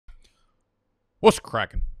What's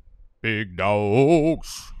cracking? Big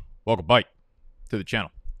dogs. Welcome back to the channel.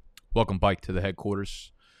 Welcome back to the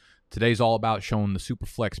headquarters. Today's all about showing the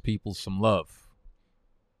Superflex peoples some love.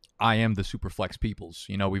 I am the Superflex peoples.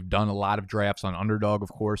 You know, we've done a lot of drafts on Underdog, of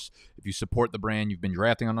course. If you support the brand, you've been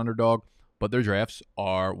drafting on Underdog, but their drafts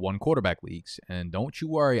are one quarterback leagues. And don't you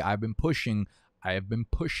worry, I have been pushing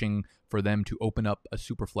for them to open up a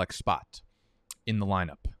Superflex spot in the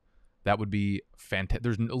lineup. That would be fantastic.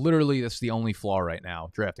 That's the only flaw right now,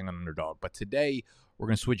 drafting on Underdog. But today, we're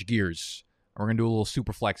going to switch gears. We're going to do a little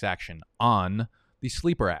Superflex action on the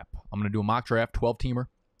Sleeper app. I'm going to do a mock draft, 12-teamer,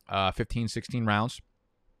 15, 16 rounds.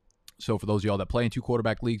 So for those of y'all that play in two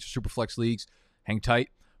quarterback leagues or Superflex leagues, hang tight.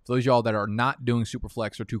 For those of y'all that are not doing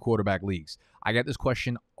Superflex or two quarterback leagues, I get this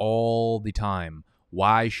question all the time.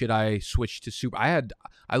 Why should I switch to Super?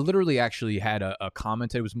 I literally actually had a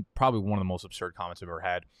comment. It was probably one of the most absurd comments I've ever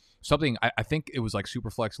had. Something, I think it was like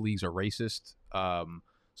Superflex leagues are racist.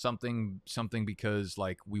 Something because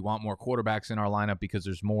like we want more quarterbacks in our lineup because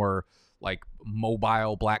there's more like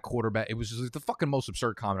mobile black quarterback. It was just like the fucking most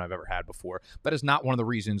absurd comment I've ever had before. That is not one of the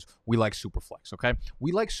reasons we like Superflex, okay?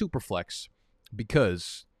 We like Superflex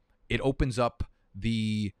because it opens up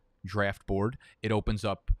the draft board. It opens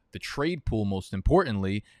up the trade pool, most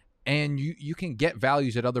importantly, and you can get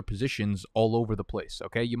values at other positions all over the place,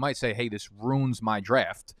 okay? You might say, hey, this ruins my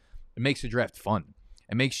draft. It makes the draft fun.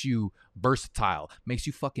 It makes you versatile. It makes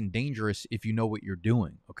you fucking dangerous if you know what you're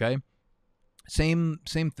doing, okay? Same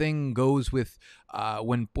thing goes with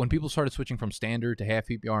when people started switching from standard to half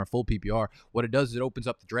PPR and full PPR. What it does is it opens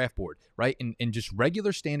up the draft board, right? In just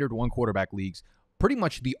regular standard one quarterback leagues, pretty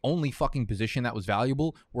much the only fucking position that was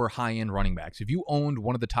valuable were high-end running backs. If you owned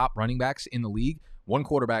one of the top running backs in the league, one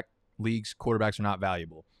quarterback leagues, quarterbacks are not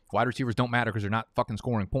valuable. Wide receivers don't matter because they're not fucking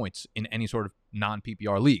scoring points in any sort of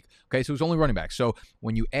non-PPR league. Okay, so it's only running backs. So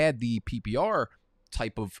when you add the PPR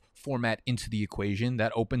type of format into the equation,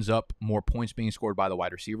 that opens up more points being scored by the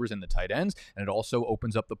wide receivers and the tight ends, and it also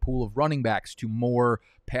opens up the pool of running backs to more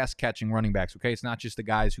pass-catching running backs, okay? It's not just the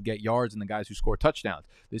guys who get yards and the guys who score touchdowns.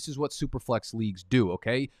 This is what Superflex leagues do,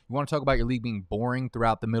 okay? You want to talk about your league being boring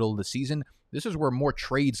throughout the middle of the season? This is where more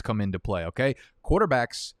trades come into play, okay?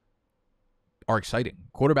 Quarterbacks are exciting.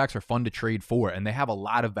 Quarterbacks are fun to trade for, and they have a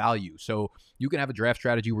lot of value. So you can have a draft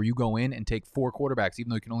strategy where you go in and take 4 quarterbacks, even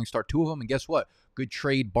though you can only start 2 of them. And guess what? Good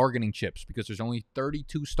trade bargaining chips because there's only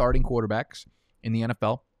 32 starting quarterbacks in the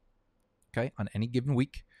NFL, okay, on any given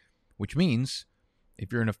week, which means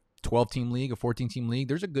if you're in a 12-team league, a 14-team league,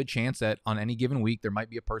 there's a good chance that on any given week, there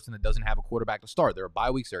might be a person that doesn't have a quarterback to start. There are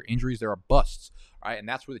bye weeks, there are injuries, there are busts, all right? And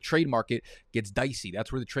that's where the trade market gets dicey.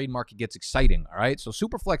 That's where the trade market gets exciting, all right? So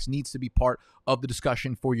Superflex needs to be part of the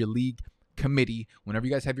discussion for your league committee whenever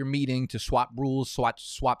you guys have your meeting to swap rules,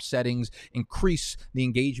 swap settings, increase the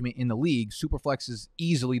engagement in the league. Superflex is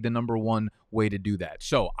easily the number one way to do that.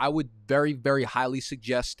 So I would very, very highly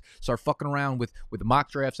suggest start fucking around with mock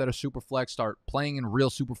drafts that are Superflex, start playing in real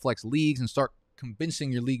Superflex leagues, and start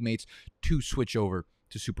convincing your league mates to switch over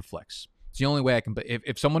to Superflex. It's the only way I can.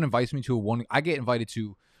 If someone invites me to I get invited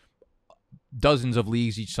to dozens of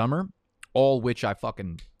leagues each summer, all which I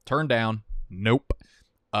fucking turn down. Nope.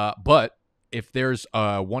 But if there's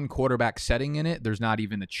one quarterback setting in it, there's not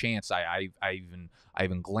even a chance I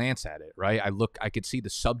even glance at it, right? I could see the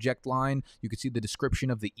subject line, you could see the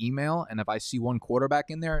description of the email, and if I see one quarterback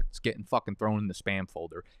in there, it's getting fucking thrown in the spam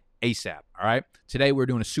folder ASAP, all right? Today we're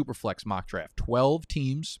doing a Superflex mock draft, 12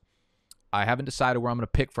 teams. I haven't decided where I'm going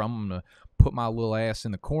to pick from. I'm going to put my little ass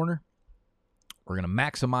in the corner. We're going to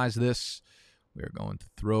maximize this. We're going to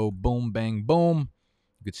throw boom, bang, boom.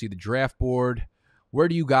 You can see the draft board. Where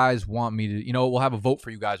do you guys want me to, we'll have a vote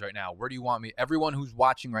for you guys right now. Where do you want me, everyone who's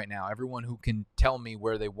watching right now, everyone who can tell me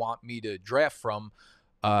where they want me to draft from,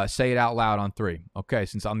 say it out loud on 3. Okay,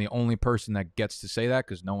 since I'm the only person that gets to say that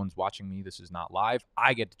because no one's watching me, this is not live,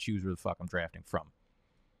 I get to choose where the fuck I'm drafting from.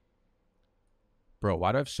 Bro,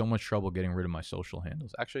 why do I have so much trouble getting rid of my social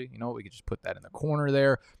handles? Actually, you know what? We could just put that in the corner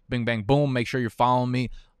there. Bing, bang, boom. Make sure you're following me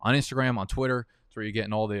on Instagram, on Twitter. That's where you're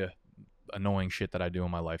getting all the annoying shit that I do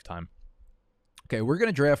in my lifetime. Okay, we're going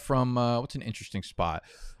to draft from, what's an interesting spot?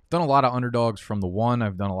 I've done a lot of underdogs from the 1.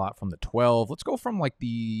 I've done a lot from the 12. Let's go from the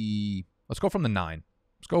 9. Let's go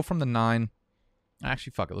from the 9.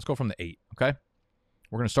 Actually, fuck it. Let's go from the 8, okay?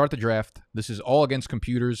 We're going to start the draft. This is all against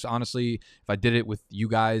computers. Honestly, if I did it with you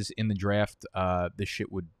guys in the draft,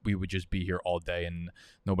 we would just be here all day, and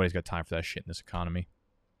nobody's got time for that shit in this economy.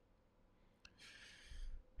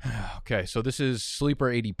 Okay, so this is Sleeper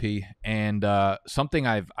ADP, and something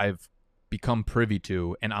I've become privy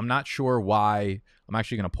to, and I'm not sure why. I'm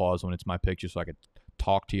actually going to pause when it's my pick just so I could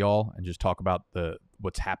talk to y'all and just talk about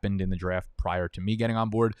what's happened in the draft prior to me getting on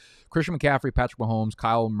board. Christian McCaffrey, Patrick Mahomes,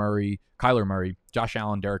 Kyler Murray, Josh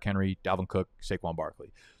Allen, Derrick Henry, Dalvin Cook, Saquon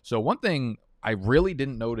Barkley. So one thing I really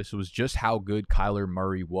didn't notice was just how good Kyler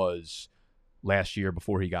Murray was last year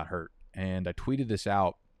before he got hurt. And I tweeted this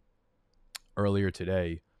out earlier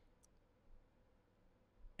today,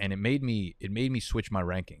 and it made me switch my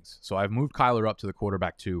rankings. So I've moved Kyler up to the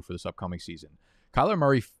quarterback 2 for this upcoming season. Kyler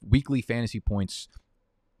Murray weekly fantasy points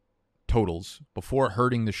totals before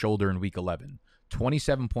hurting the shoulder in week 11,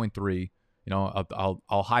 27.3. You know,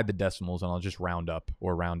 I'll hide the decimals and I'll just round up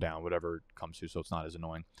or round down, whatever it comes to, so it's not as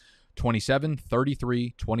annoying. 27,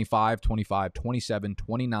 33, 25, 25, 27,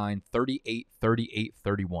 29, 38, 38,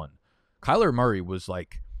 31. Kyler Murray was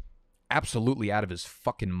like absolutely out of his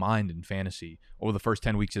fucking mind in fantasy over the first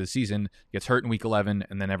 10 weeks of the season, gets hurt in week 11,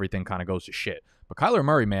 and then everything kind of goes to shit. But Kyler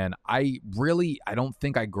Murray, man, I don't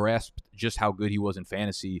think I grasped just how good he was in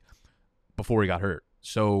fantasy before he got hurt.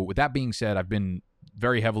 So with that being said, I've been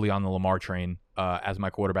very heavily on the Lamar train as my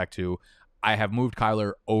quarterback 2. I have moved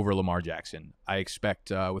Kyler over Lamar Jackson. I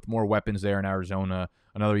expect with more weapons there in Arizona,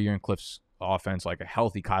 another year in Cliff's offense, like a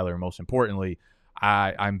healthy Kyler, most importantly,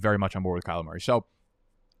 I'm very much on board with Kyler Murray. So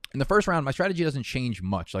in the first round, my strategy doesn't change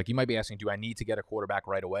much. Like, you might be asking, do I need to get a quarterback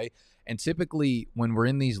right away? And typically when we're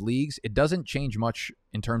in these leagues, it doesn't change much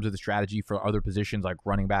in terms of the strategy for other positions like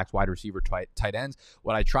running backs, wide receiver, tight ends.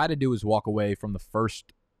 What I try to do is walk away from the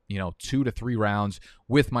first 2 to 3 rounds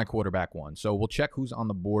with my quarterback 1. So we'll check who's on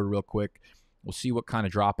the board real quick. We'll see what kind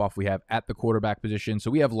of drop-off we have at the quarterback position.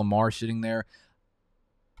 So we have Lamar sitting there.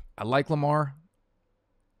 I like Lamar.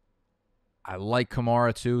 I like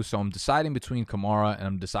Kamara too. So I'm deciding between Kamara and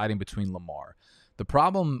I'm deciding between Lamar. The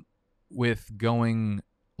problem with going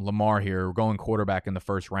Lamar here, going quarterback in the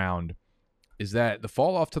first round, is that the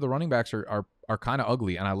fall off to the running backs are kind of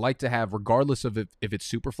ugly. And I like to have, regardless of if it's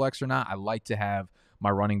super flex or not, I like to have my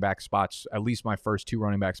running back spots, at least my first 2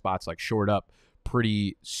 running back spots, like shored up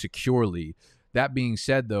pretty securely. That being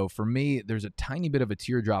said, though, for me, there's a tiny bit of a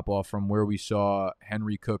tier drop off from where we saw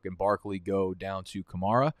Henry, Cook, and Barkley go down to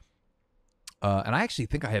Kamara. And I actually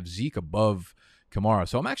think I have Zeke above Kamara.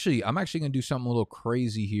 So I'm actually going to do something a little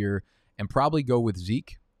crazy here and probably go with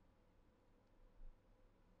Zeke.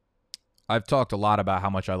 I've talked a lot about how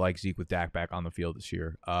much I like Zeke with Dak back on the field this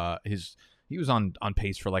year. He was on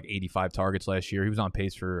pace for like 85 targets last year. He was on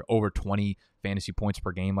pace for over 20 fantasy points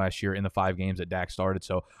per game last year in the 5 games that Dak started.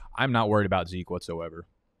 So I'm not worried about Zeke whatsoever.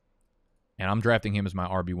 And I'm drafting him as my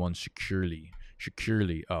RB1 securely.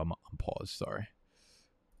 I'm paused, sorry.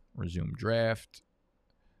 Resume draft.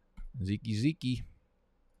 Zeke.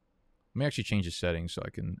 Let me actually change the settings so I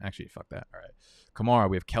can actually fuck that. All right. Kamara,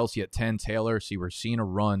 we have Kelsey at 10. Taylor. See, we're seeing a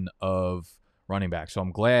run of running back. So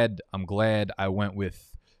I'm glad I went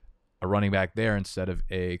with a running back there instead of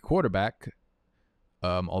a quarterback.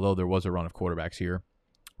 Although there was a run of quarterbacks here.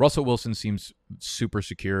 Russell Wilson seems super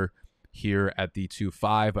secure here at the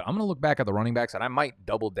 2-5, but I'm going to look back at the running backs, and I might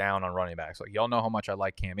double down on running backs. Like, y'all know how much I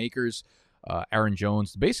like Cam Akers, Aaron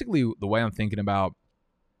Jones. Basically, the way I'm thinking about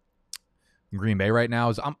Green Bay right now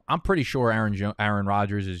is I'm pretty sure Aaron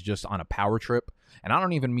Rodgers is just on a power trip, and I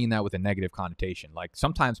don't even mean that with a negative connotation. Like,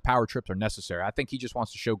 sometimes power trips are necessary. I think he just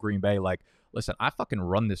wants to show Green Bay, like, listen, I fucking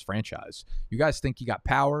run this franchise. You guys think you got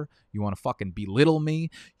power? You want to fucking belittle me?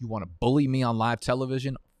 You want to bully me on live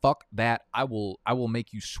television? Fuck that. I will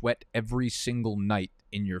make you sweat every single night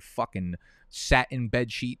in your fucking satin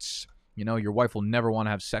bed sheets. You know, your wife will never want to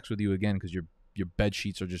have sex with you again because your bed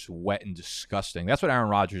sheets are just wet and disgusting. That's what Aaron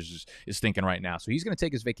Rodgers is thinking right now. So he's going to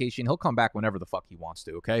take his vacation. He'll come back whenever the fuck he wants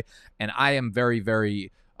to, okay? And I am very,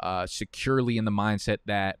 very securely in the mindset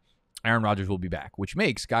that Aaron Rodgers will be back, which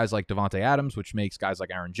makes guys like Devontae Adams, which makes guys like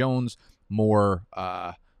Aaron Jones more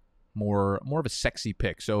of a sexy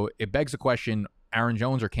pick. So it begs the question, Aaron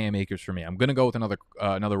Jones or Cam Akers for me. I'm going to go with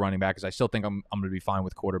another running back because I still think I'm going to be fine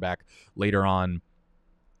with quarterback later on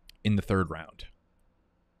in the 3rd round.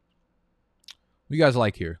 What do you guys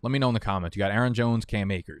like here? Let me know in the comments. You got Aaron Jones,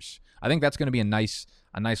 Cam Akers. I think that's going to be a nice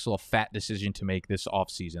little fat decision to make this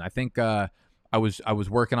offseason. I think I was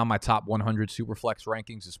working on my top 100 Superflex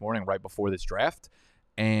rankings this morning right before this draft,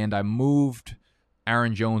 and I moved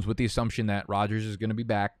Aaron Jones with the assumption that Rodgers is going to be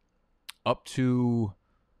back up to,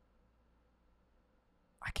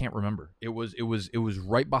 I can't remember. It was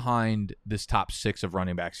right behind this top 6 of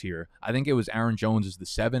running backs here. I think it was Aaron Jones as the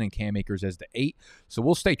 7 and Cam Akers as the 8. So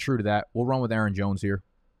we'll stay true to that. We'll run with Aaron Jones here.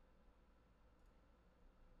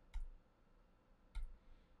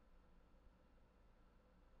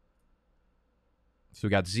 So we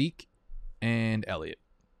got Zeke and Elliott,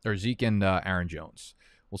 or Zeke and Aaron Jones.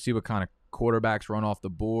 We'll see what kind of quarterbacks run off the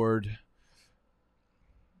board.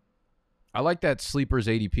 I like that Sleeper's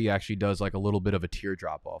ADP actually does like a little bit of a tear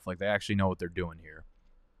drop off. Like they actually know what they're doing here.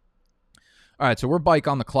 All right, so we're bike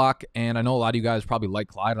on the clock, and I know a lot of you guys probably like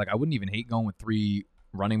Clyde. Like I wouldn't even hate going with 3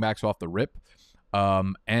 running backs off the rip.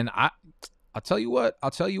 And I'll tell you what.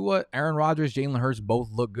 Aaron Rodgers, Jalen Hurts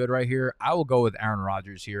both look good right here. I will go with Aaron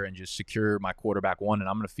Rodgers here and just secure my quarterback 1, and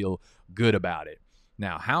I'm going to feel good about it.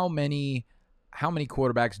 Now, how many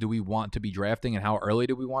quarterbacks do we want to be drafting, and how early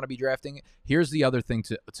do we want to be drafting? Here's the other thing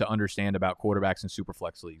to understand about quarterbacks in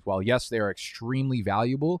Superflex leagues. While yes, they are extremely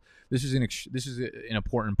valuable, this is an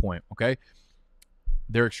important point. Okay,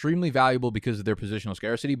 they're extremely valuable because of their positional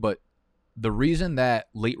scarcity, but the reason that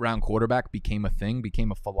late round quarterback became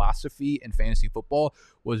a philosophy in fantasy football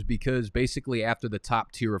was because basically after the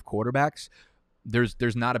top tier of quarterbacks,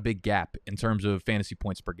 there's not a big gap in terms of fantasy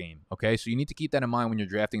points per game. Okay, so you need to keep that in mind when you're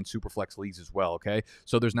drafting in Superflex leagues as well. Okay,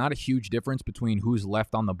 so there's not a huge difference between who's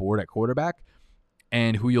left on the board at quarterback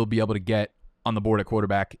and who you'll be able to get on the board at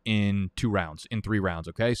quarterback in 2 rounds, in 3 rounds.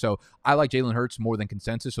 Okay, so I like Jalen Hurts more than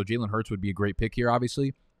consensus, so Jalen Hurts would be a great pick here,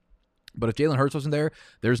 obviously. But if Jalen Hurts wasn't there,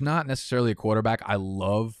 there's not necessarily a quarterback I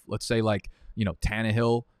love. Let's say like,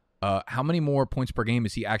 Tannehill. How many more points per game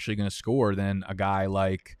is he actually going to score than a guy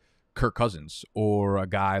like Kirk Cousins or a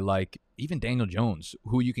guy like even Daniel Jones,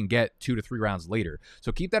 who you can get 2 to 3 rounds later?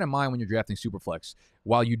 So keep that in mind when you're drafting Superflex.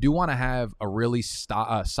 While you do want to have a really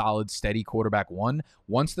solid, steady quarterback 1,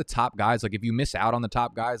 once the top guys, like if you miss out on the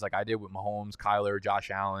top guys, like I did with Mahomes, Kyler,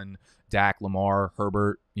 Josh Allen, Dak, Lamar,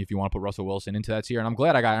 Herbert, if you want to put Russell Wilson into that tier. And I'm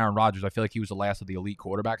glad I got Aaron Rodgers. I feel like he was the last of the elite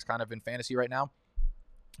quarterbacks kind of in fantasy right now.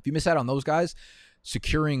 If you miss out on those guys,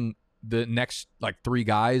 securing the next like 3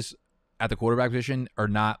 guys at the quarterback position are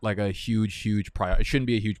not like a huge priority. It shouldn't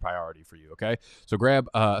be a huge priority for you, okay? So grab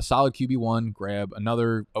a solid QB1, grab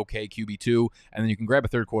another okay QB2, and then you can grab a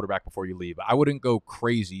 3rd quarterback before you leave. I wouldn't go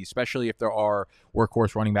crazy, especially if there are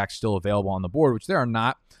workhorse running backs still available on the board, which there are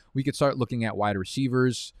not. We could start looking at wide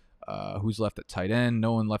receivers. Who's left at tight end?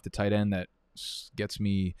 No one left at tight end. That gets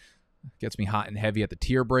me hot and heavy at the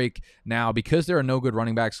tier break. Now, because there are no good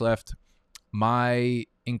running backs left, my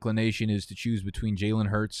inclination is to choose between Jalen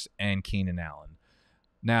Hurts and Keenan Allen.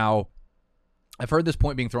 Now, I've heard this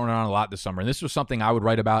point being thrown around a lot this summer, and this was something I would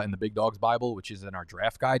write about in the Big Dogs Bible, which is in our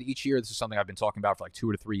draft guide each year. This is something I've been talking about for like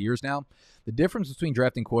 2 to 3 years now. The difference between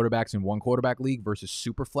drafting quarterbacks in 1 quarterback league versus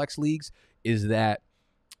Superflex leagues is that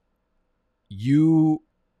you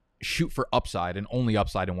shoot for upside and only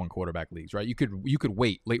upside in 1 quarterback leagues, right? You could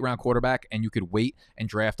wait late round quarterback, and you could wait and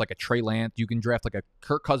draft like a Trey Lance. You can draft like a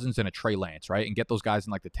Kirk Cousins and a Trey Lance, right? And get those guys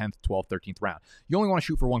in like the 10th, 12th, 13th round. You only want to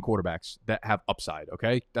shoot for 1 quarterbacks that have upside,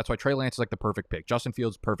 okay? That's why Trey Lance is like the perfect pick. Justin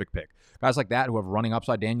Fields, perfect pick. Guys like that who have running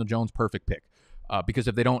upside, Daniel Jones, perfect pick. Because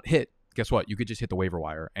if they don't hit, guess what? You could just hit the waiver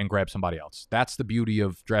wire and grab somebody else. That's the beauty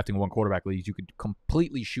of drafting 1 quarterback leagues. You could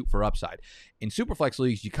completely shoot for upside. In Superflex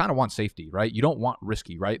leagues, you kind of want safety, right? You don't want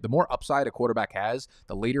risky, right? The more upside a quarterback has,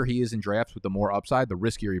 the later he is in drafts with the more upside, the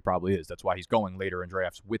riskier he probably is. That's why he's going later in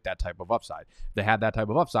drafts with that type of upside. If they have that type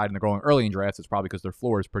of upside and they're going early in drafts, it's probably because their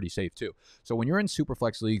floor is pretty safe too. So when you're in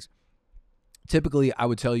Superflex leagues, typically I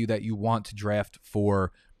would tell you that you want to draft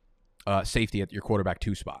for safety at your quarterback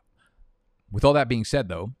 2 spot. With all that being said,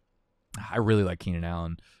 though, I really like Keenan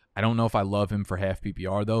Allen. I don't know if I love him for half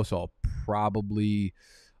PPR though, so I'll probably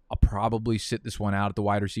sit this one out at the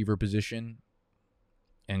wide receiver position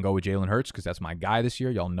and go with Jalen Hurts because that's my guy this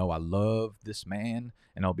year. Y'all know I love this man,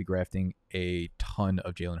 and I'll be grafting a ton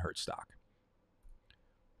of Jalen Hurts stock.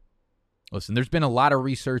 Listen, there's been a lot of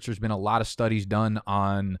research. There's been a lot of studies done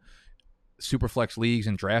on Superflex leagues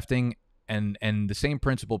and drafting, and the same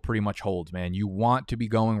principle pretty much holds, man. You want to be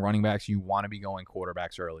going running backs. You want to be going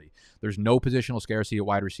quarterbacks early. There's no positional scarcity at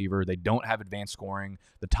wide receiver. They don't have advanced scoring.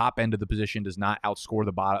 The top end of the position does not outscore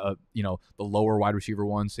the bottom, the lower wide receiver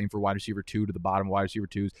ones. Same for wide receiver 2 to the bottom wide receiver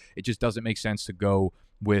 2s. It just doesn't make sense to go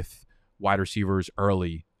with wide receivers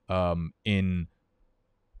early in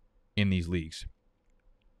these leagues.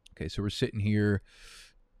 Okay, so we're sitting here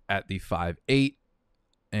at the 5-8,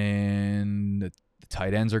 and the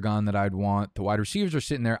tight ends are gone that I'd want. The wide receivers are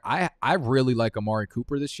sitting there. I really like Amari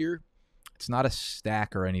Cooper this year. It's not a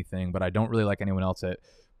stack or anything, but I don't really like anyone else at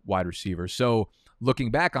wide receiver. So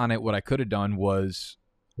looking back on it, what I could have done was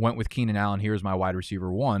went with Keenan Allen here as my wide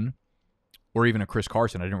receiver 1, or even a Chris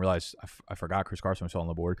Carson. I didn't realize I forgot Chris Carson was still on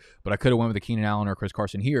the board, but I could have went with a Keenan Allen or Chris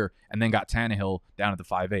Carson here and then got Tannehill down at the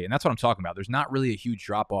 5-8. And that's what I'm talking about. There's not really a huge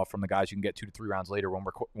drop-off from the guys you can get 2 to 3 rounds later when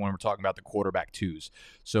we're talking about the quarterback 2s.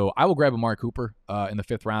 So I will grab Amari Cooper in the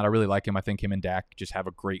 5th round. I really like him. I think him and Dak just have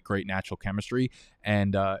a great natural chemistry.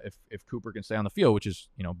 And if Cooper can stay on the field, which has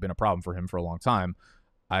been a problem for him for a long time,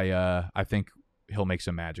 I think he'll make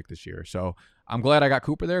some magic this year. So I'm glad I got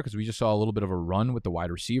Cooper there because we just saw a little bit of a run with the wide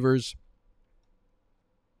receivers.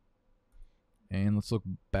 And let's look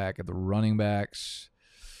back at the running backs.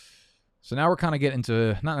 So now we're kind of getting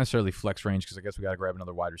into not necessarily flex range because I guess we got to grab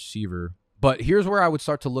another wide receiver. But here's where I would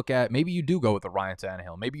start to look at, maybe you do go with the Ryan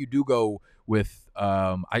Tannehill. Maybe you do go with,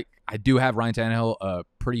 I do have Ryan Tannehill a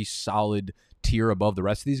pretty solid tier above the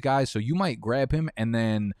rest of these guys. So you might grab him and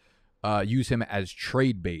then use him as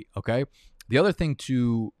trade bait, okay? The other thing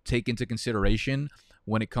to take into consideration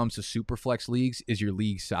when it comes to Superflex leagues is your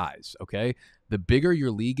league size, okay? The bigger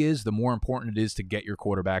your league is, the more important it is to get your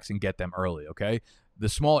quarterbacks and get them early, okay?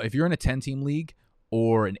 If you're in a 10-team league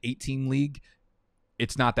or an 8-team league,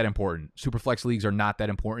 it's not that important. Superflex leagues are not that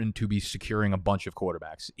important to be securing a bunch of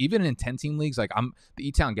quarterbacks. Even in 10-team leagues, like the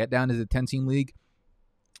E-Town Get Down is a 10-team league.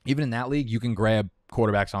 Even in that league, you can grab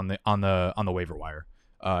quarterbacks on the waiver wire.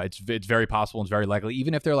 It's very possible and it's very likely.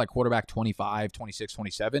 Even if they're like quarterback 25, 26,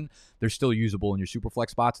 27, they're still usable in your Superflex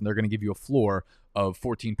spots, and they're going to give you a floor of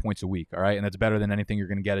 14 points a week, all right? And that's better than anything you're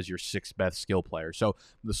going to get as your sixth best skill player. So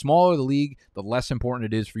the smaller the league, the less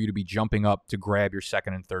important it is for you to be jumping up to grab your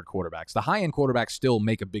second and third quarterbacks. The high-end quarterbacks still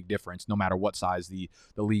make a big difference no matter what size the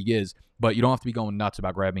league is, but you don't have to be going nuts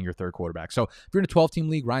about grabbing your third quarterback. So if you're in a 12-team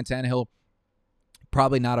league, Ryan Tannehill,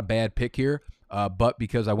 probably not a bad pick here, but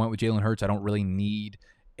because I went with Jalen Hurts, I don't really need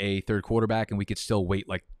a third quarterback, and we could still wait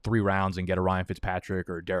like 3 rounds and get a Ryan Fitzpatrick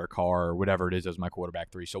or Derek Carr or whatever it is as my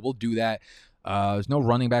quarterback 3. So we'll do that. There's no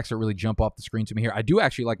running backs that really jump off the screen to me here. I do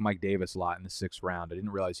actually like Mike Davis a lot in the 6th round. I didn't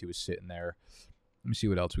realize he was sitting there. Let me see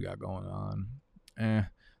what else we got going on.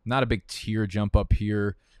 Not a big tier jump up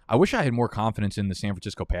here. I wish I had more confidence in the San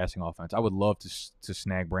Francisco passing offense. I would love to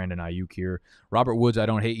snag Brandon Ayuk here. Robert Woods, I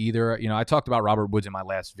don't hate either. You know, I talked about Robert Woods in my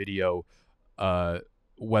last video,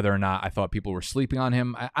 whether or not I thought people were sleeping on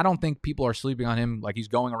him. I don't think people are sleeping on him. Like, he's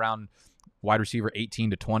going around wide receiver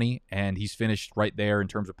 18 to 20, and he's finished right there in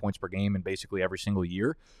terms of points per game in basically every single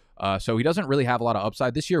year. So he doesn't really have a lot of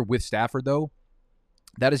upside. This year with Stafford, though,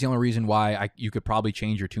 that is the only reason why you could probably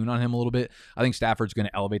change your tune on him a little bit. I think Stafford's going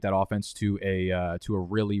to elevate that offense to a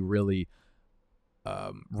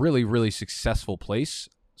really successful place.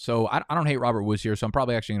 So I don't hate Robert Woods here, so I'm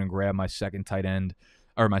probably actually going to grab my second tight end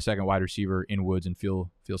or my second wide receiver in Woods and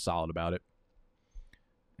feel solid about it.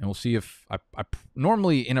 And we'll see if I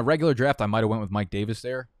normally in a regular draft I might have went with Mike Davis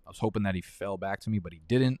there. I was hoping that he fell back to me, but he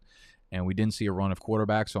didn't. And we didn't see a run of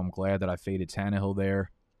quarterback, so I'm glad that I faded Tannehill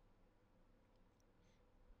there.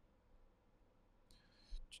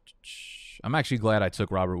 I'm actually glad I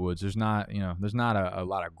took Robert Woods. There's not a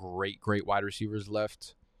lot of great wide receivers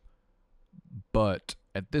left. But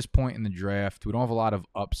at this point in the draft, we don't have a lot of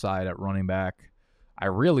upside at running back. I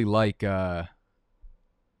really like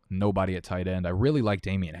nobody at tight end. I really like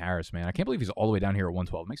Damian Harris, man. I can't believe he's all the way down here at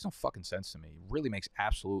 112. It makes no fucking sense to me. It really makes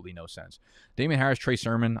absolutely no sense. Damian Harris, Trey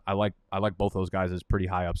Sermon, I like both those guys as pretty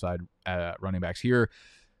high upside running backs here.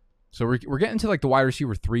 So we're getting to like the wide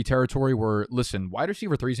receiver 3 territory where, listen, wide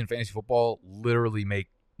receiver 3s in fantasy football literally make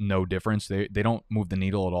no difference. They don't move the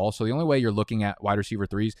needle at all. So the only way you're looking at wide receiver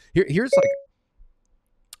 3s, here's like,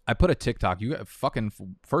 I put a TikTok. You fucking,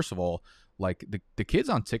 first of all, like the kids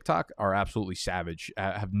on TikTok are absolutely savage.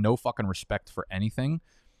 Have no fucking respect for anything.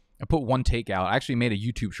 I put one take out. I actually made a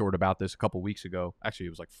YouTube short about this a couple weeks ago. Actually,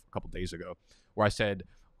 it was like a couple days ago, where I said,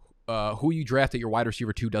 who you draft at your wide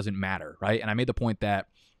receiver 2 doesn't matter, right? And I made the point that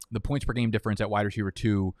the points per game difference at wide receiver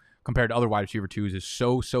 2 compared to other wide receiver 2s is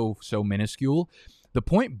so minuscule. The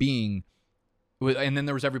point being, and then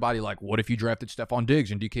there was everybody like, what if you drafted Stephon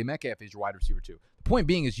Diggs and DK Metcalf as your wide receiver 2? The point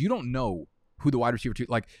being is you don't know who the wide receiver 2,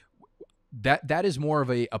 like, that is more of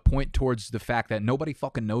a point towards the fact that nobody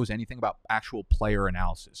fucking knows anything about actual player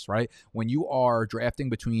analysis, right? When you are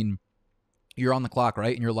drafting you're on the clock,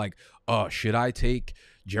 right? And you're like, should I take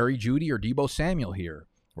Jerry Jeudy or Deebo Samuel here,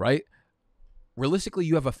 right? Realistically,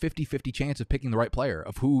 you have a 50-50 chance of picking the right player,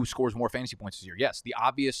 of who scores more fantasy points this year. Yes, the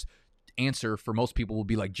obvious answer for most people will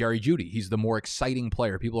be like Jerry Jeudy. He's the more exciting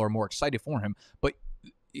player. People are more excited for him. But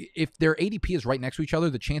if their ADP is right next to each other,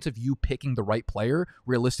 the chance of you picking the right player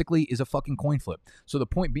realistically is a fucking coin flip. So the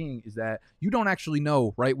point being is that you don't actually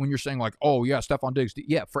know, right? When you're saying like, oh yeah, Stephon Diggs.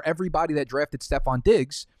 Yeah, for everybody that drafted Stephon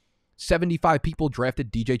Diggs, 75 people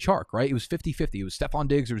drafted DJ Chark, right? It was 50-50. It was Stephon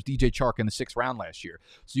Diggs, it was DJ Chark in the 6th round last year.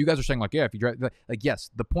 So you guys are saying like, yeah, if you draft, like, yes,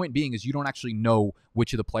 the point being is you don't actually know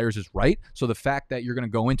which of the players is right. So the fact that you're going to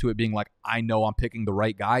go into it being like, I know I'm picking the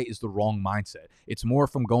right guy is the wrong mindset. It's more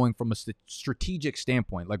from going from a strategic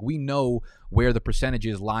standpoint. Like, we know where the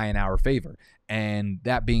percentages lie in our favor. And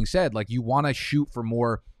that being said, like, you want to shoot for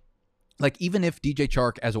more. Like, even if DJ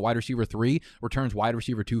Chark as a wide receiver 3 returns wide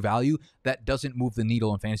receiver 2 value, that doesn't move the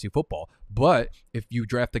needle in fantasy football. But if you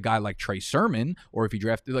draft a guy like Trey Sermon, or if you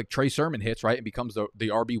draft, like, Trey Sermon hits, right, and becomes the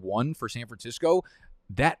RB1 for San Francisco,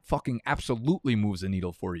 that fucking absolutely moves the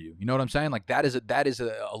needle for you. You know what I'm saying? Like, that is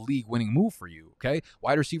a league-winning move for you, okay?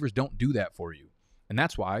 Wide receivers don't do that for you. And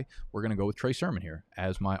that's why we're going to go with Trey Sermon here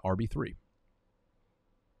as my RB3.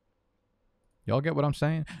 Y'all get what I'm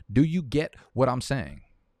saying? Do you get what I'm saying?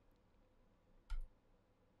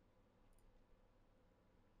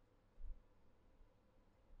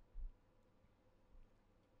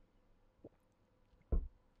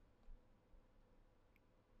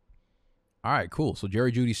 All right, cool. So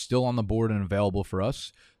Jerry Jeudy's still on the board and available for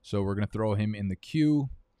us. So we're going to throw him in the queue.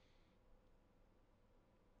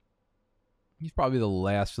 He's probably the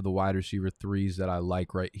last of the wide receiver 3s that I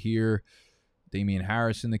like right here. Damian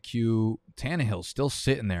Harris in the queue. Tannehill's still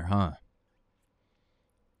sitting there, huh?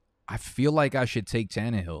 I feel like I should take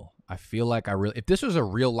Tannehill. I feel like if this was a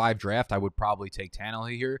real live draft, I would probably take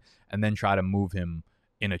Tannehill here and then try to move him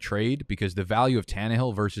in a trade, because the value of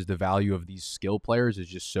Tannehill versus the value of these skill players is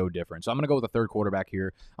just so different. So I'm going to go with a third quarterback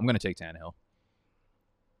here. I'm going to take Tannehill.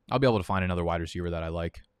 I'll be able to find another wide receiver that I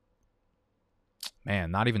like.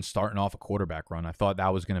 Man, not even starting off a quarterback run. I thought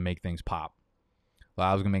that was going to make things pop. Well,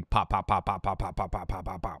 I was going to make pop, pop, pop, pop, pop, pop, pop, pop, pop,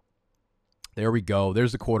 pop, pop. There we go.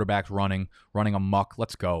 There's the quarterbacks running amok.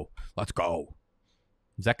 Let's go. Let's go.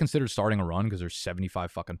 Is that considered starting a run because there's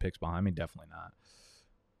 75 fucking picks behind me? Definitely not.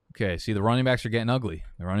 Okay, see, the running backs are getting ugly.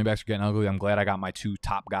 I'm glad I got my 2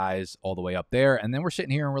 top guys all the way up there. And then we're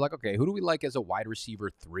sitting here and we're like, okay, who do we like as a wide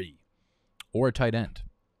receiver 3 or a tight end?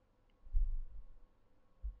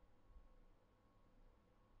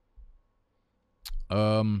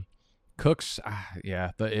 Cooks,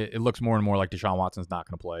 yeah, it looks more and more like Deshaun Watson's not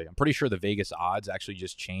going to play. I'm pretty sure the Vegas odds actually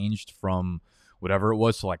just changed from whatever it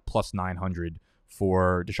was to like plus 900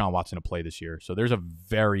 for Deshaun Watson to play this year. So there's a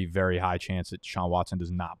very, very high chance that Deshaun Watson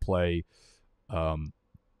does not play in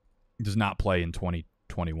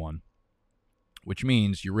 2021, which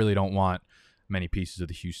means you really don't want many pieces of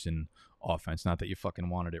the Houston offense. Not that you fucking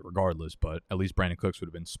wanted it regardless, but at least Brandon Cooks would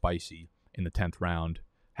have been spicy in the 10th round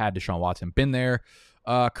had Deshaun Watson been there.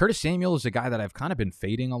 Curtis Samuel is a guy that I've kind of been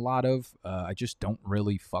fading a lot of. I just don't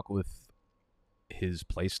really fuck with his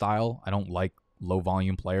play style. I don't like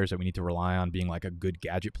low-volume players that we need to rely on being like a good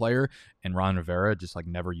gadget player, and Ron Rivera just like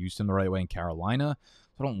never used him the right way in Carolina.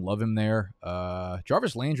 So I don't love him there.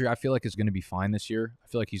 Jarvis Landry, I feel like, is going to be fine this year. I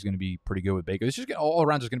feel like he's going to be pretty good with Baker. This is all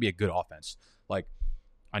around just going to be a good offense. Like,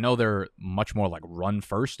 I know they're much more like run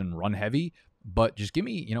first and run heavy, but just give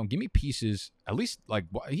me pieces. At least, like,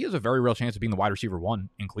 he has a very real chance of being the wide receiver 1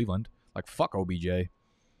 in Cleveland. Like, fuck OBJ.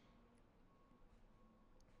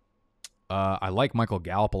 I like Michael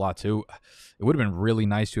Gallup a lot too. It would have been really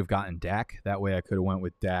nice to have gotten Dak. That way I could have went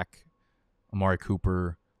with Dak, Amari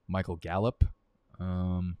Cooper, Michael Gallup.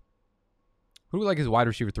 Who do we like as wide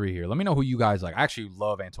receiver 3 here? Let me know who you guys like. I actually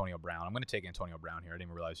love Antonio Brown. I'm going to take Antonio Brown here. I didn't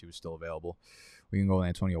even realize he was still available. We can go with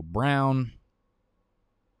Antonio Brown.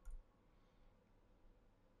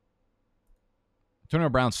 Antonio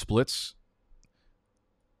Brown splits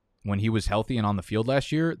when he was healthy and on the field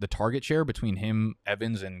last year. The target share between him,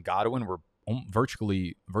 Evans, and Godwin were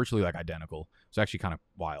virtually like identical. It's actually kind of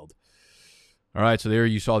wild. All right, so there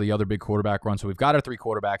you saw the other big quarterback run. So we've got our 3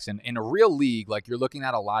 quarterbacks. And in a real league, like, you're looking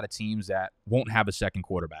at a lot of teams that won't have a second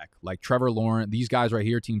quarterback. Like Trevor Lawrence, these guys right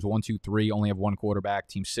here, teams 1, 2, 3 only have 1 quarterback.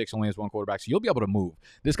 Team 6 only has 1 quarterback. So you'll be able to move.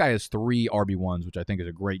 This guy has 3 RB1s, which I think is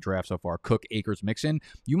a great draft so far. Cook, Akers, Mixon.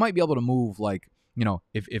 You might be able to move, like, you know,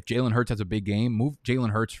 if Jalen Hurts has a big game, move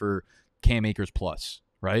Jalen Hurts for Cam Akers plus,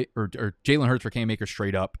 right? Or Jalen Hurts for Cam Akers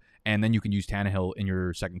straight up, and then you can use Tannehill in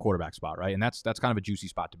your second quarterback spot, right? And that's kind of a juicy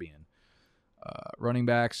spot to be in. Running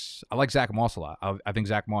backs, I like Zach Moss a lot. I think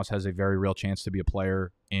Zach Moss has a very real chance to be a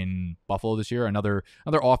player in Buffalo this year. Another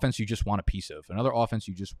offense you just want a piece of. Another offense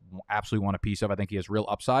you just absolutely want a piece of. I think he has real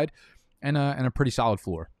upside and a pretty solid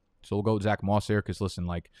floor. So we'll go with Zach Moss there because, listen,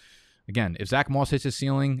 like, again, if Zach Moss hits his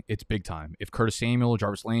ceiling, it's big time. If Curtis Samuel,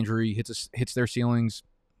 Jarvis Landry hits their ceilings,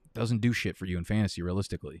 doesn't do shit for you in fantasy,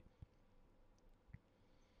 realistically.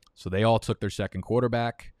 So they all took their second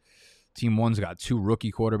quarterback. Team 1's got 2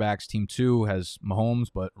 rookie quarterbacks. Team 2 has Mahomes,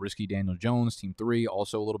 but risky Daniel Jones. Team 3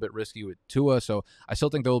 also a little bit risky with Tua. So I still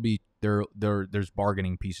think there's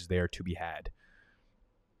bargaining pieces there to be had.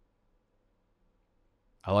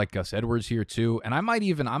 I like Gus Edwards here too, and I might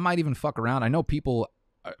even fuck around. I know people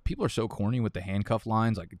are so corny with the handcuff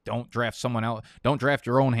lines. Like, don't draft someone else. Don't draft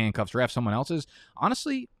your own handcuffs. Draft someone else's.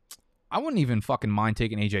 Honestly, I wouldn't even fucking mind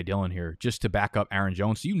taking A.J. Dillon here just to back up Aaron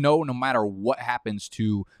Jones. So, you know, no matter what happens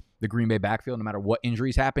to the Green Bay backfield, no matter what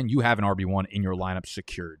injuries happen, you have an RB1 in your lineup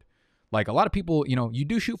secured. Like, a lot of people, you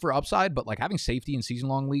do shoot for upside, but like having safety in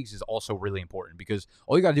season-long leagues is also really important because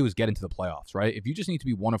all you got to do is get into the playoffs, right? If you just need to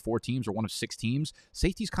be one of 4 teams or one of 6 teams,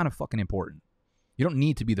 safety is kind of fucking important. You don't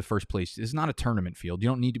need to be the first place. This is not a tournament field. You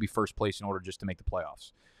don't need to be first place in order just to make the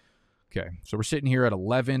playoffs. Okay, so we're sitting here at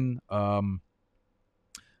 11.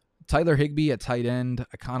 Tyler Higbee at tight end,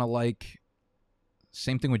 I kind of like.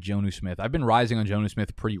 Same thing with Jonnu Smith. I've been rising on Jonnu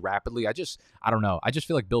Smith pretty rapidly. I don't know. I just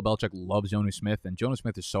feel like Bill Belichick loves Jonnu Smith, and Jonnu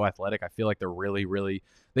Smith is so athletic. I feel like they're really, really,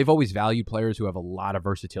 they've always valued players who have a lot of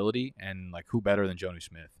versatility, and like, who better than Jonnu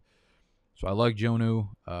Smith? So I like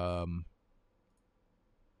Jonnu. Let's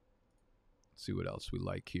see what else we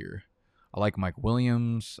like here. I like Mike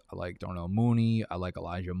Williams. I like Darnell Mooney. I like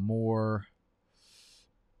Elijah Moore.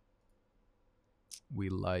 We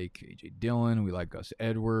like A.J. Dillon. We like Gus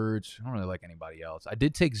Edwards. I don't really like anybody else. I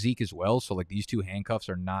did take Zeke as well, so like these 2 handcuffs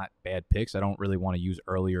are not bad picks. I don't really want to use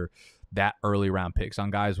that early round picks on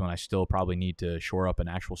guys when I still probably need to shore up an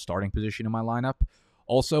actual starting position in my lineup.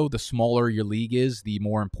 Also, the smaller your league is, the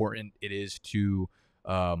more important it is to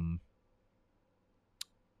have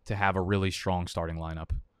a really strong starting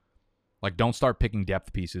lineup. Like, don't start picking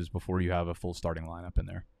depth pieces before you have a full starting lineup in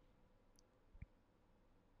there.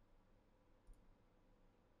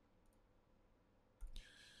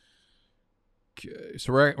 Okay,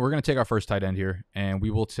 so we're going to take our first tight end here, and we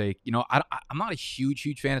will take, I'm not a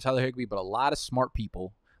huge fan of Tyler Higbee, but a lot of smart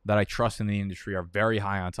people that I trust in the industry are very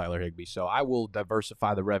high on Tyler Higbee. So I will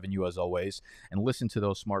diversify the revenue as always and listen to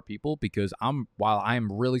those smart people because while I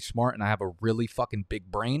am really smart and I have a really fucking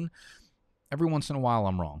big brain, every once in a while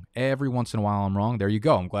I'm wrong. There you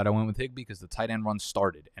go. I'm glad I went with Higbee because the tight end run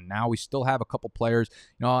started. And now we still have a couple players.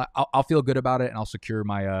 I'll feel good about it, and I'll secure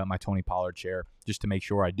my my Tony Pollard chair just to make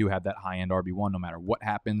sure I do have that high-end RB1 no matter what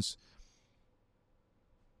happens.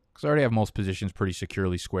 Because I already have most positions pretty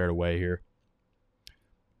securely squared away here.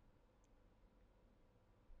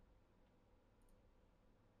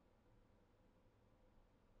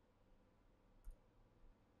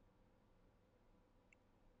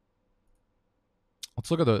 Let's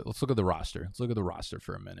look at the roster. Let's look at the roster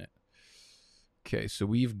for a minute. Okay, so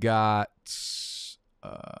we've got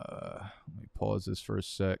let me pause this for a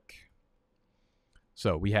sec.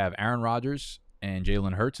 So we have Aaron Rodgers and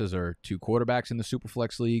Jalen Hurts as our 2 quarterbacks in the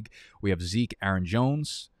Superflex League. We have Zeke, Aaron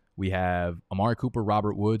Jones. We have Amari Cooper,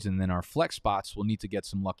 Robert Woods, and then our flex spots will need to get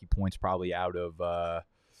some lucky points probably out of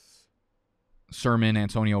Sermon,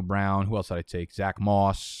 Antonio Brown. Who else did I take? Zach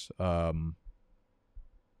Moss.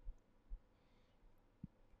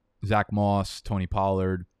 Tony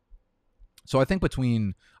Pollard. So I think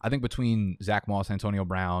between Zach Moss, Antonio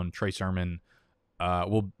Brown, Trey Sermon,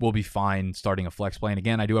 we'll be fine starting a flex play. And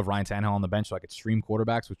again, I do have Ryan Tannehill on the bench, so I could stream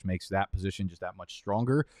quarterbacks, which makes that position just that much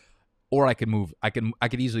stronger. Or I could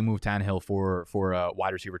easily move Tannehill for a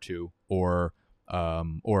wide receiver 2 or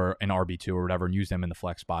an RB2 or whatever, and use them in the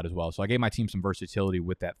flex spot as well. So I gave my team some versatility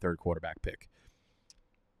with that 3rd quarterback pick.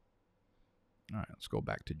 All right, let's go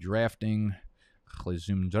back to drafting.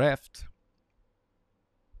 Resume draft.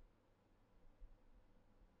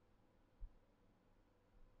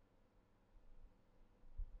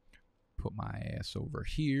 Put my ass over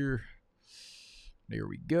here. There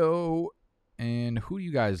we go. And who do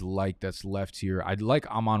you guys like that's left here? I'd like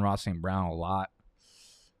Amon-Ra St. Brown a lot.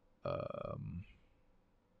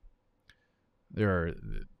 The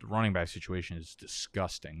running back situation is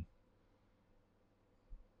disgusting.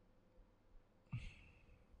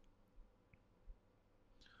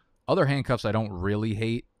 Other handcuffs I don't really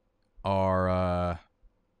hate are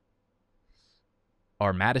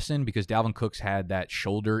Madison, because Dalvin Cook's had that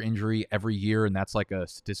shoulder injury every year, and that's like a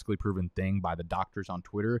statistically proven thing by the doctors on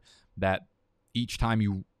Twitter that each time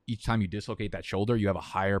you dislocate that shoulder, you have a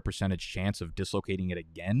higher percentage chance of dislocating it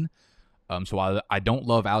again. So while I don't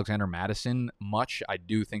love Alexander Madison much, I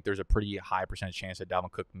do think there's a pretty high percentage chance that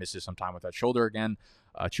Dalvin Cook misses some time with that shoulder again.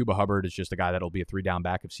 Chuba Hubbard is just a guy that'll be a 3-down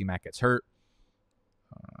back if C-Mac gets hurt.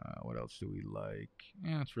 What else do we like?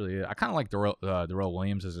 Yeah, that's really it. I kind of like Darrell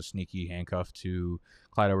Williams as a sneaky handcuff to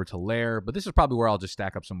Clyde Edwards-Helaire, but this is probably where I'll just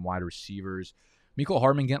stack up some wide receivers. Mecole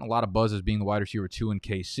Hardman getting a lot of buzz as being the wide receiver 2 in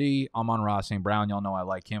KC. Amon-Ra St. Brown, y'all know I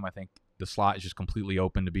like him. I think the slot is just completely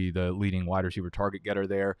open to be the leading wide receiver target getter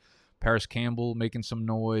there. Paris Campbell making some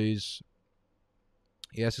noise.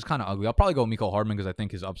 Yeah, this is kind of ugly. I'll probably go Mecole Hardman because I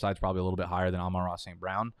think his upside's probably a little bit higher than Amon-Ra St.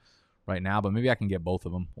 Brown right now, but maybe I can get both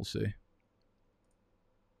of them. We'll see.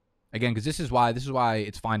 Again, because this is why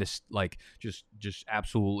it's fine to like just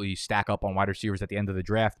absolutely stack up on wide receivers at the end of the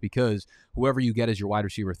draft, because whoever you get as your wide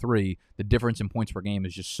receiver 3, the difference in points per game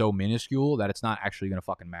is just so minuscule that it's not actually going to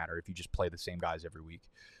fucking matter if you just play the same guys every week.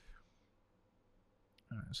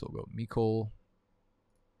 All right, so we'll go Mikol.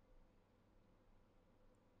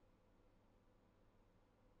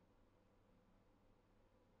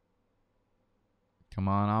 Come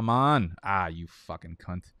on, I'm on. Ah, you fucking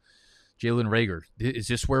cunt. Jalen Reagor. Is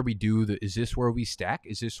this where we do the? Is this where we stack?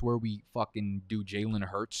 Is this where we fucking do Jalen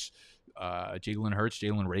Hurts? Jalen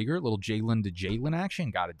Reagor. Little Jalen to Jalen action.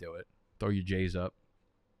 Got to do it. Throw your J's up.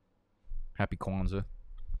 Happy Kwanzaa.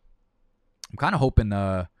 I'm kind of hoping.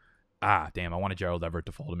 Damn. I wanted Gerald Everett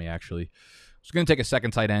to fall to me. Actually, I was gonna take a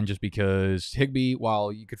second tight end just because Higbee.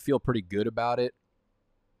 While you could feel pretty good about it.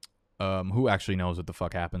 Who actually knows what the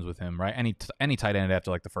fuck happens with him, right? Any tight end after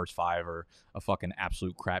like the first 5 or a fucking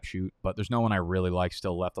absolute crapshoot. But there's no one I really like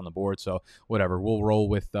still left on the board, so whatever. We'll roll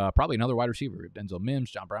with probably another wide receiver. Denzel Mims,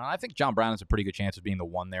 John Brown. I think John Brown has a pretty good chance of being the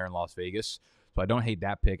one there in Las Vegas, so I don't hate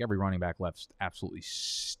that pick. Every running back left absolutely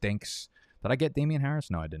stinks. Did I get Damian Harris?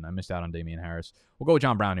 No, I didn't. I missed out on Damian Harris. We'll go with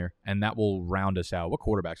John Brown here, and that will round us out. What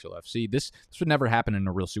quarterbacks are left? See, this would never happen in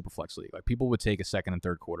a real Superflex league. Like, people would take a second and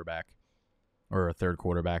third quarterback. Or a third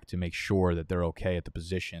quarterback to make sure that they're okay at the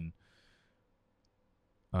position.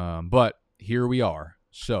 But here we are.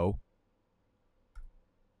 So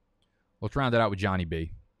let's round it out with Johnny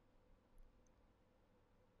B.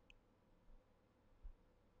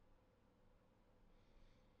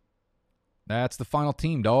 That's the final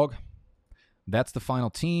team, dog. That's the final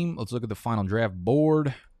team. Let's look at the final draft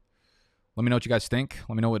board. Let me know what you guys think.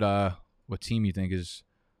 Let me know what team you think is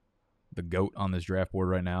the GOAT on this draft board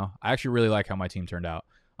right now. I actually really like how my team turned out.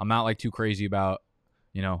 I'm not like too crazy about,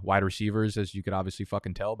 wide receivers, as you could obviously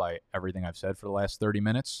fucking tell by everything I've said for the last 30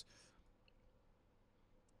 minutes.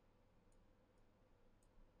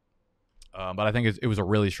 But I think it was a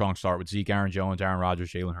really strong start with Zeke, Aaron Jones, Aaron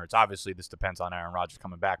Rodgers, Jalen Hurts. Obviously, this depends on Aaron Rodgers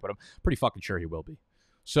coming back, but I'm pretty fucking sure he will be.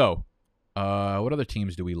 So, what other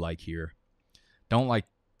teams do we like here? Don't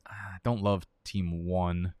love Team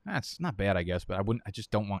 1. That's not bad, I guess, but I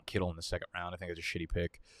just don't want Kittle in the second round. I think it's a shitty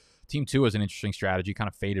pick. Team 2 is an interesting strategy, kind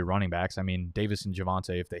of faded running backs. I mean, Davis and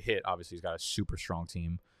Javonte, if they hit, obviously he's got a super strong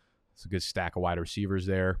team. It's a good stack of wide receivers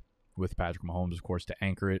there with Patrick Mahomes, of course, to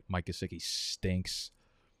anchor it. Mike Gesicki stinks.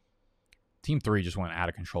 Team 3 just went out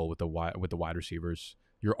of control with the wide receivers.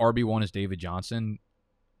 Your RB1 is David Johnson.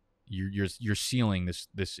 Your ceiling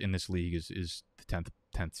this in this league is the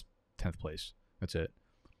 10th place. That's it.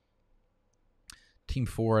 Team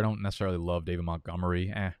 4, I don't necessarily love David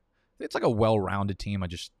Montgomery. It's like a well-rounded team. I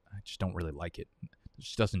just don't really like it. It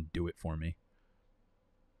just doesn't do it for me.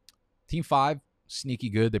 Team 5, sneaky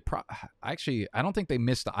good. I don't think they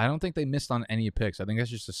missed on any picks. I think that's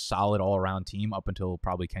just a solid all-around team up until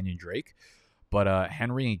probably Kenyon Drake. But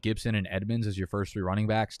Henry and Gibson and Edmonds as your first 3 running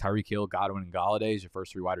backs. Tyreek Hill, Godwin, and Galladay as your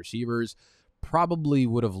first 3 wide receivers. Probably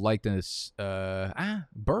would have liked this.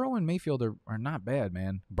 Burrow and Mayfield are not bad,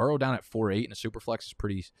 man. Burrow down at 4.8 and a Superflex is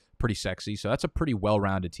pretty sexy. So that's a pretty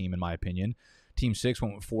well-rounded team in my opinion. Team 6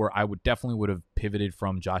 went with 4. I would have pivoted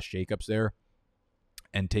from Josh Jacobs there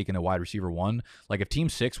and taken a wide receiver 1. Like if Team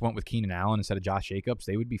 6 went with Keenan Allen instead of Josh Jacobs,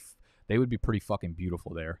 they would be pretty fucking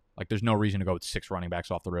beautiful there. Like there's no reason to go with 6 running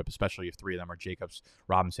backs off the rip, especially if 3 of them are Jacobs,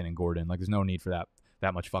 Robinson, and Gordon. Like there's no need for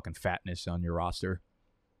that much fucking fatness on your roster.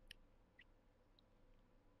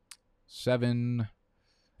 7.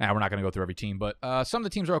 We're not going to go through every team, but some of the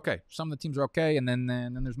teams are okay. And then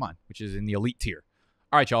there's mine, which is in the elite tier.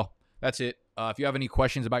 All right, y'all. That's it. If you have any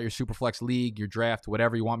questions about your Superflex league, your draft,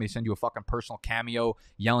 whatever, you want me to send you a fucking personal cameo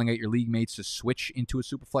yelling at your league mates to switch into a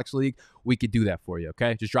Superflex league, we could do that for you,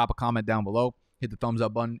 okay? Just drop a comment down below. Hit the thumbs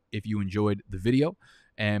up button if you enjoyed the video.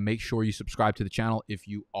 And make sure you subscribe to the channel if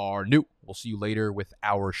you are new. We'll see you later with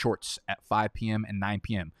our shorts at 5 p.m. and 9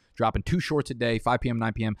 p.m. Dropping 2 shorts a day, 5 p.m.,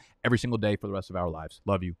 9 p.m. every single day for the rest of our lives.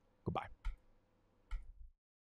 Love you. Goodbye.